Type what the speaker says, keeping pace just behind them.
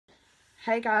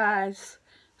Hey guys,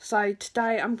 so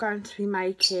today I'm going to be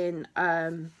making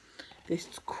this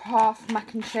Kraft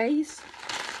mac and cheese.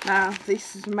 Now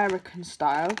this is American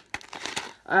style.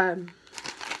 Well,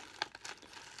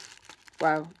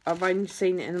 I've only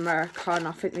seen it in America, and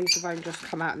I think these have only just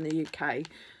come out in the UK,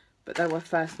 but they were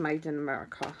first made in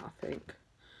America, I think.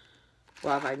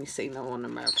 Well, I've only seen them on an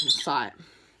American site,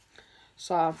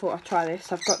 so I thought I'd try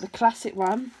this. I've got the classic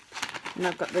one and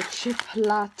I've got the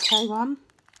chocolate one.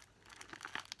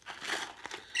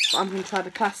 But I'm going to try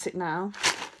the classic now.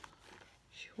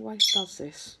 She always does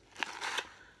this.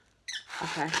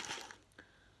 Okay.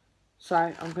 So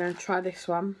I'm going to try this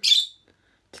one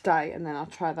today, and then I'll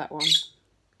try that one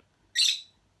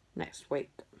next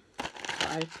week. So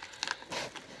I've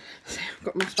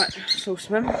got my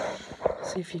saucepan.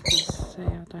 See if you can see.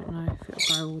 I don't know if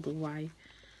it'll go all the way.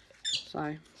 So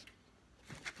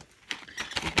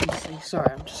you can see.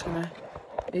 Sorry, I'm just going to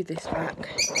move this back.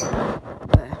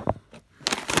 There.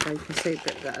 So you can see a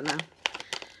bit better now.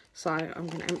 So I'm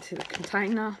going to empty the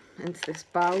container into this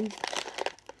bowl.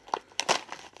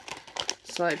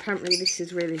 So apparently this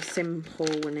is really simple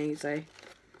and easy.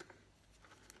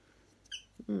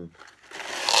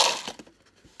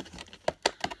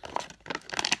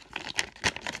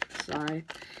 So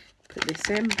put this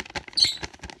in.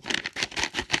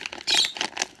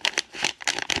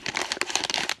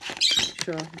 Make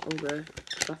sure all the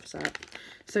stuff's out.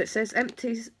 So it says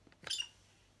empty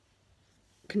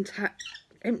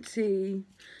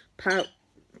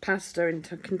pasta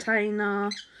into a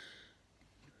container.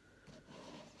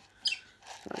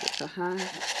 So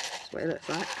that's what it looks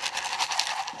like.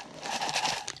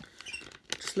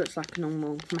 Just looks like a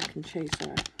normal mac and cheese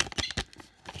though.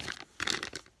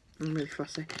 I'm really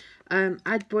fussy.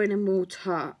 Add boiling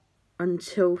water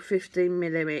until 15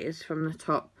 millilitres from the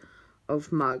top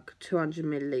of mug, 200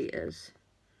 millilitres.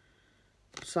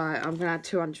 So I'm going to add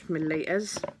 200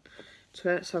 millilitres to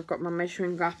it. So I've got my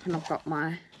measuring cup and I've got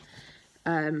my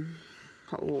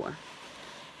hot water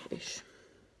dish.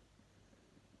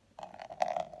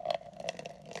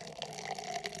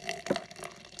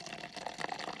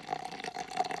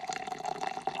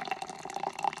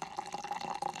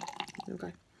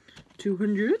 Okay,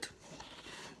 200.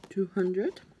 I'm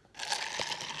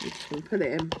just going to put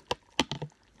it in,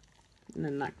 and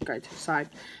then that can go to the side.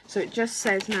 So it just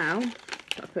says now,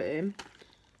 I put it in,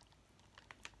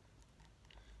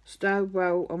 stir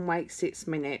well and wait 6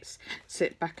 minutes,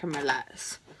 sit back and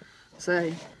relax.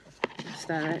 So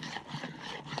stir it,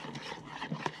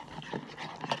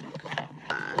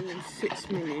 and 6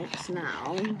 minutes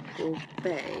now will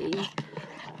be,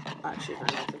 actually I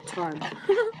don't have the time.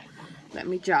 Let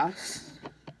me just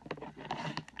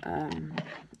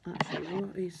actually,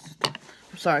 what is,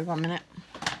 sorry, 1 minute.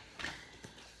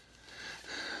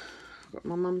 I've got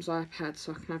my mum's iPad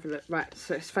so I can have a look. Right,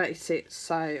 so it's 36,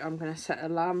 so I'm going to set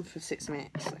an alarm for 6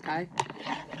 minutes, okay?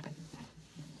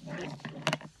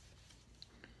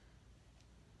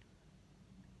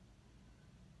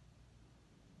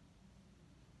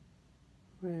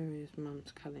 Where is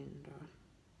mum's calendar?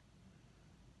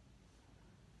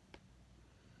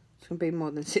 It's going to be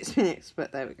more than 6 minutes,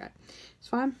 but there we go. It's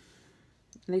fine.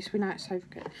 At least we know it's over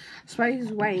good. I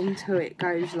suppose wait until it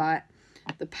goes like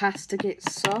the pasta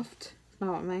gets soft.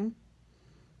 Know what I mean?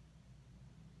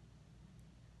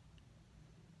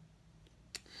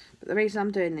 But the reason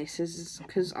I'm doing this is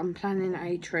because I'm planning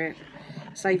a trip,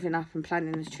 saving up and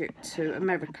planning a trip to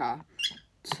America,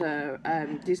 to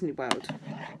Disney World.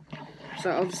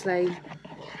 So obviously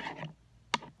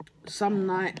some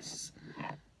nights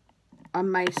I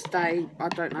may stay, I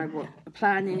don't know what the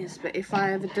plan is, but if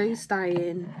I ever do stay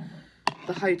in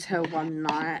the hotel one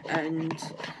night, and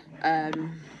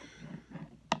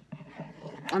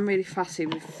I'm really fussy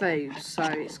with food, so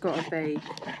it's got to be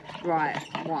right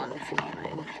one, if you know what I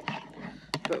mean.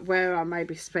 But where I may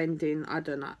be spending, I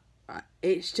don't know.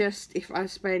 It's just, if I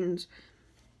spend,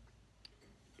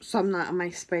 some night I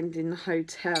may spend in the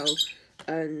hotel,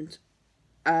 and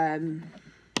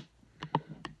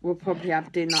we'll probably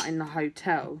have dinner in the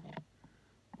hotel,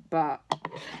 but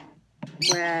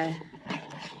where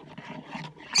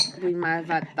we may have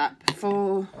had that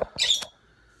before,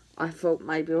 I thought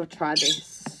maybe we'll try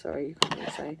this. Sorry, you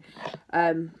can't really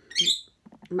see.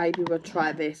 Maybe we'll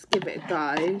try this, give it a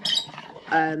go,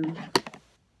 and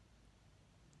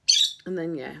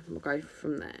then yeah, we'll go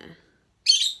from there.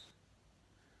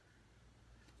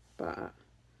 But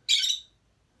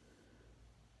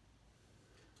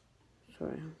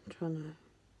sorry, I'm trying to.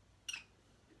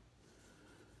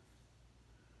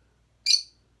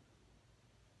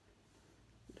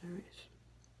 There it is.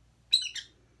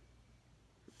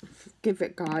 Give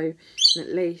it a go, and at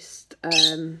least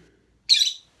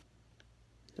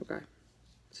go.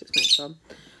 6 minutes on.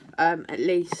 At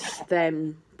least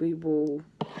then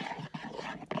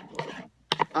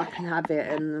I can have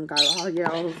it and go, oh yeah,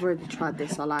 I've already tried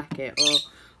this, I like it, or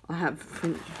I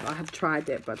have tried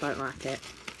it but I don't like it.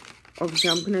 Obviously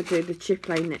I'm going to do the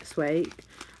Chipotle next week,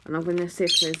 and I'm going to see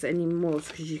if there's any more,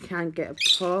 because you can get a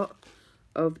pot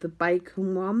of the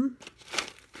bacon one,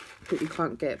 but you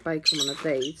can't get bacon one of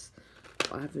these.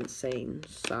 I haven't seen,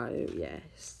 so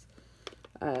yes.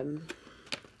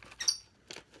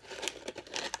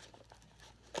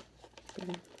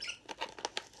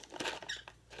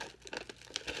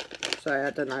 Sorry,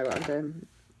 I don't know what I'm doing,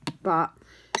 but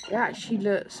it actually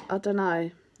looks, I don't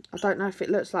know if it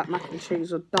looks like mac and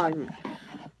cheese or don't.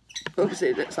 Obviously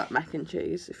it looks like mac and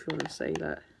cheese, if you want to see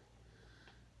that.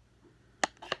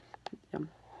 Yum.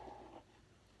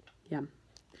 Yum.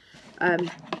 I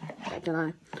don't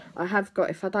know. I have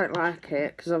got, if I don't like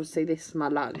it, because obviously this is my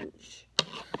lunch,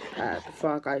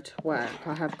 before I go to work,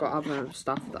 I have got other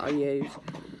stuff that I use.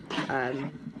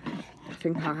 I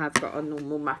think I have got a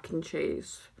normal mac and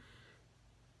cheese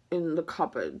in the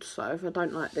cupboard, so if I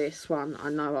don't like this one, I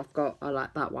know I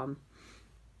like that one.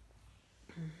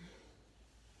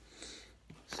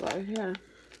 So yeah.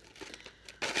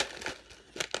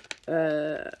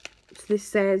 So this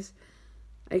says,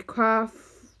 a Kraft,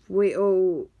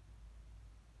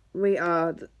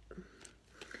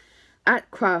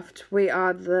 at Kraft, we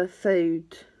are the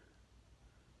food.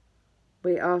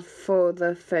 We are for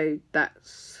the food that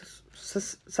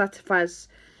satisfies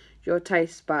your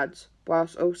taste buds,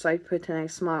 whilst also putting a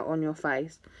smile on your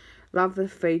face. Love the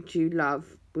food you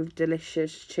love with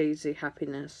delicious, cheesy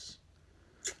happiness.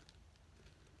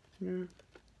 Yeah.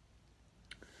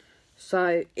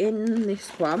 So in this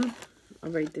one, I'll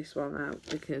read this one out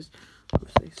because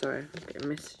obviously, sorry, I'm getting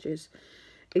messages.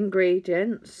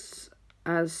 Ingredients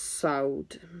as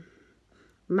sold: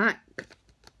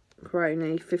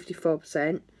 macaroni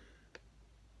 54%,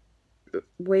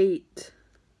 wheat,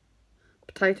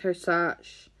 potato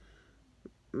starch,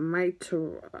 I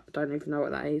don't even know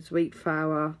what that is, wheat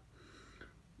flour,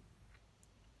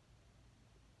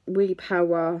 wheat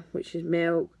power, which is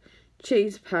milk,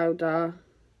 cheese powder,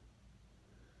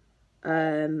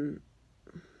 yeah,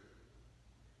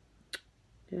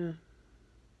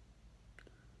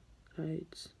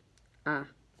 loads. I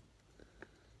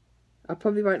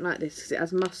probably won't like this because it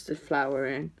has mustard flour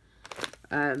in,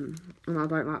 and I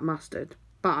don't like mustard,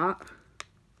 but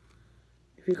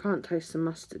if you can't taste the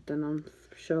mustard, then I'm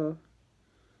sure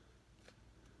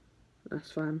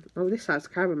that's fine. Oh, this has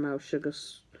caramel sugar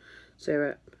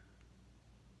syrup.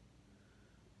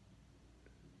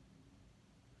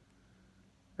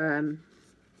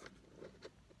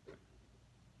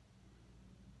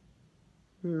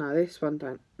 No, this one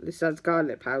don't. This has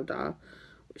garlic powder,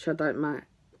 which I don't mind.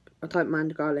 I don't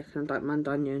mind garlic and I don't mind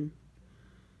onion.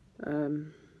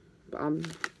 But I'm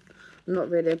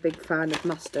not really a big fan of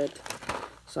mustard,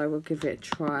 so we'll give it a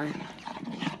try.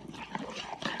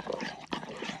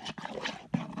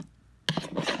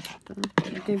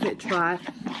 I'll give it a try.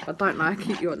 If I don't like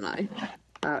it, you'll know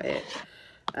about it.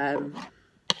 But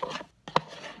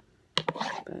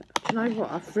do you know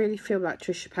what? I really feel like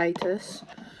Trisha Paytas,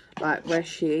 like where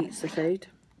she eats the food,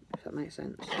 if that makes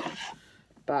sense.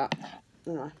 But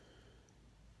you know,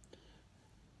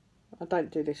 I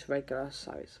don't do this regular,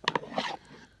 so it's fine.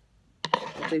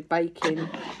 I do baking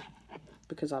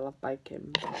because I love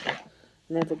baking.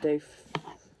 Never do,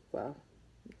 well,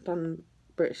 done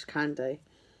British candy.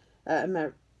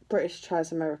 British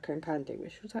tries American candy,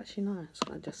 which was actually nice,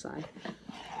 can I just say.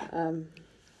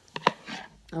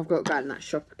 I've got to go in that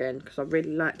shop again because I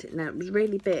really liked it now. It was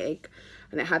really big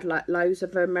and it had like loads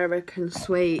of American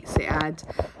sweets. It had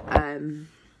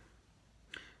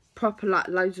proper like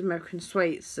loads of American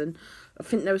sweets, and I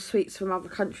think there were sweets from other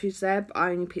countries there, but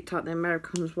I only picked up the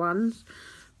American ones.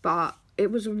 But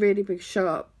it was a really big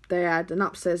shop. They had an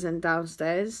upstairs and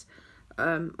downstairs.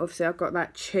 Obviously I got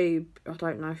that tube. I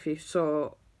don't know if you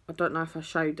saw, I don't know if I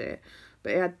showed it,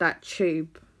 but it had that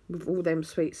tube with all them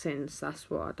sweets in, so that's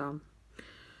what I done.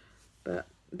 But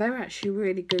they're actually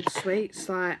really good sweets,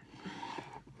 like,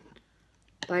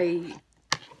 they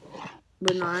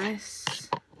were nice.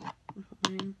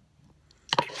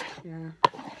 Yeah.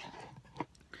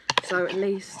 So at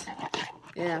least,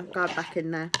 yeah, go back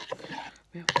in there.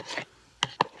 If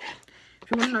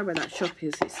you want to know where that shop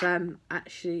is, it's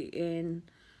actually in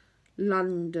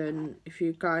London. If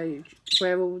you go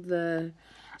where all the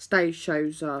stage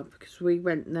shows are, because we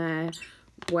went there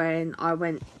when I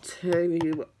went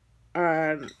to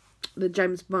the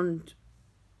James Bond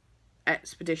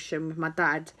expedition with my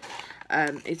dad.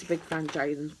 He's a big fan of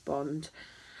James Bond.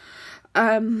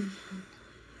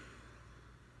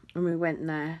 and we went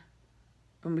there,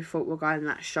 and we thought we'll go in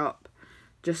that shop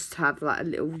just to have like a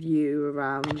little view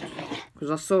around, because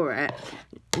I saw it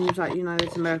and he was like, you know,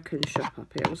 there's an American shop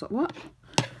up here. I was like, what?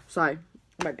 So I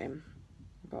went in,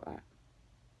 got that,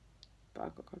 but I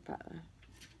got to go back there.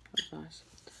 That was nice.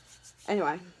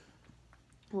 Anyway,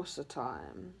 what's the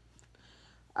time?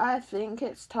 I think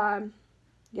it's time.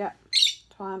 Yep,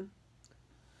 time.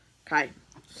 Okay,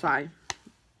 so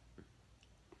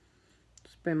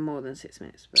it's been more than 6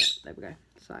 minutes, but there we go.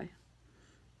 So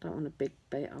don't want a big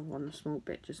bit, I want a small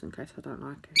bit just in case I don't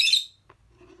like it.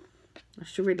 I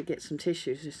should really get some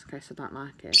tissues just in case I don't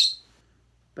like it.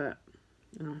 But,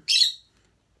 you know.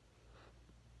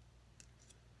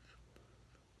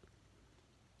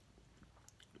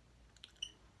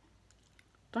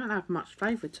 Don't have much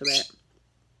flavour to it.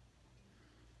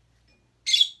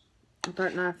 I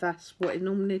don't know if that's what it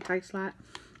normally tastes like.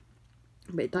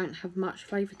 But it don't have much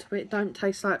flavour to it. It don't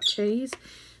taste like cheese.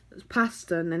 It's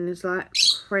pasta and then there's like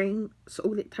cream. So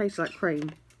all it tastes like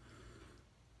cream.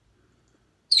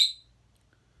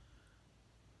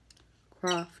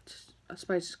 Kraft. I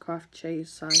suppose it's Kraft cheese,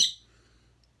 so.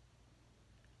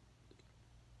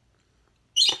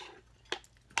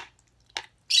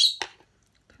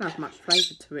 Don't have much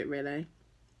flavour to it really.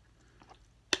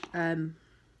 I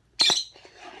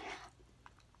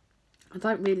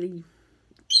don't really.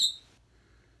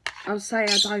 I would say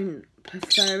I don't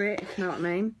prefer it, if you know what I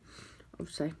mean.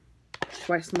 Obviously, it's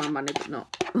wasting my money, but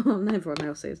not on everyone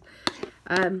else's.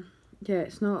 Yeah,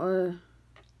 it's not a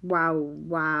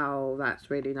wow, that's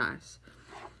really nice.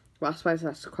 Well, I suppose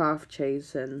that's the Kraft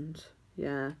cheese, and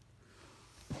yeah.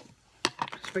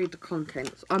 Let's read the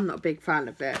contents. I'm not a big fan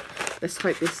of it. Let's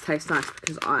hope this tastes nice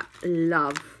because I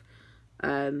love. Do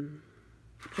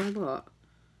you know what?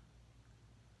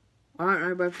 I don't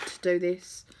know whether to do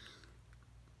this.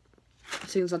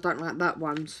 Since I don't like that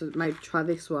one, so maybe try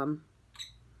this one.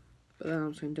 But then I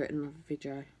was going to do it in another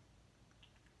video.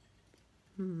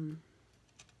 No,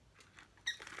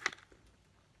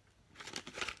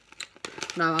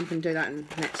 I'm going to do that in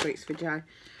next week's video.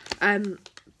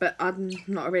 But I'm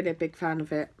not really a big fan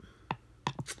of it.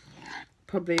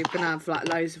 Probably going to have like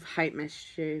loads of hate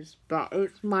messages. But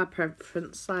it's my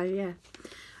preference, so yeah.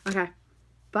 Okay.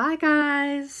 Bye,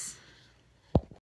 guys.